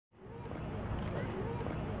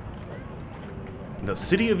The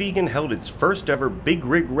City of Eagan held its first ever Big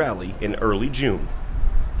Rig Rally in early June.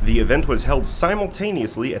 The event was held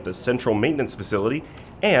simultaneously at the Central Maintenance Facility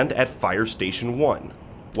and at Fire Station 1.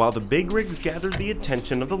 While the big rigs gathered the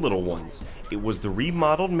attention of the little ones, it was the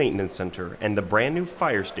remodeled maintenance center and the brand new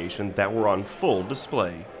fire station that were on full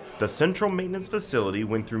display. The Central Maintenance Facility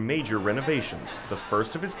went through major renovations, the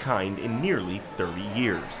first of its kind in nearly 30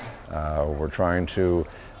 years. We're trying to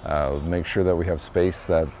make sure that we have space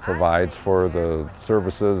that provides for the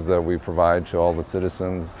services that we provide to all the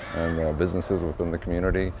citizens and businesses within the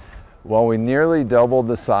community. Well, we nearly doubled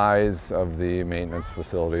the size of the maintenance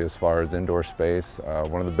facility as far as indoor space.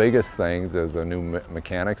 One of the biggest things is a new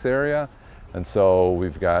mechanics area, and so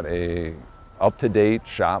we've got a up-to-date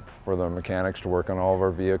shop for the mechanics to work on all of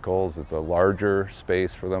our vehicles. It's a larger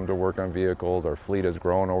space for them to work on vehicles. Our fleet has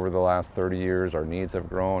grown over the last 30 years. Our needs have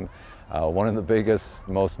grown. One of the biggest,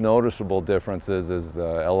 most noticeable differences is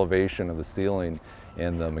the elevation of the ceiling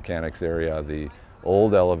in the mechanics area. The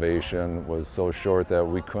old elevation was so short that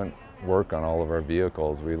we couldn't work on all of our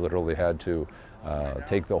vehicles. We literally had to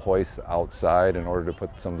take the hoists outside in order to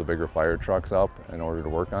put some of the bigger fire trucks up in order to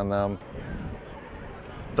work on them.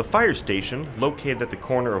 The fire station, located at the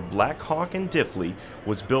corner of Black Hawk and Diffley,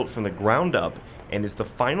 was built from the ground up and is the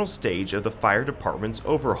final stage of the fire department's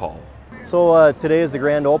overhaul. So today is the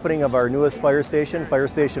grand opening of our newest fire station, Fire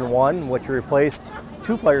Station 1, which replaced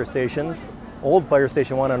two fire stations, old Fire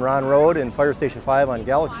Station 1 on Ron Road and Fire Station 5 on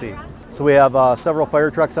Galaxy. So we have several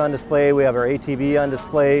fire trucks on display, we have our ATV on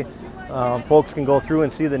display. Folks can go through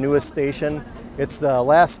and see the newest station. It's the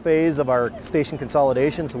last phase of our station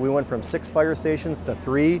consolidation, so we went from 6 fire stations to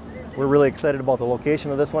 3. We're really excited about the location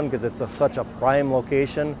of this one because it's such a prime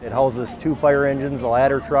location. It houses 2 fire engines, a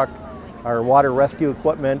ladder truck, our water rescue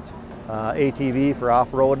equipment, ATV for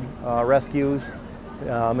off-road rescues,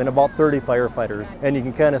 and about 30 firefighters. And you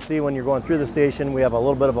can kind of see when you're going through the station, we have a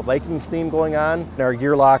little bit of a Vikings theme going on. And our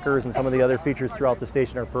gear lockers and some of the other features throughout the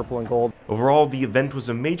station are purple and gold. Overall, the event was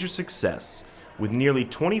a major success, with nearly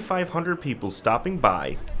 2,500 people stopping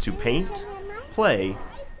by to paint, play,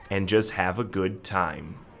 and just have a good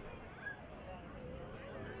time.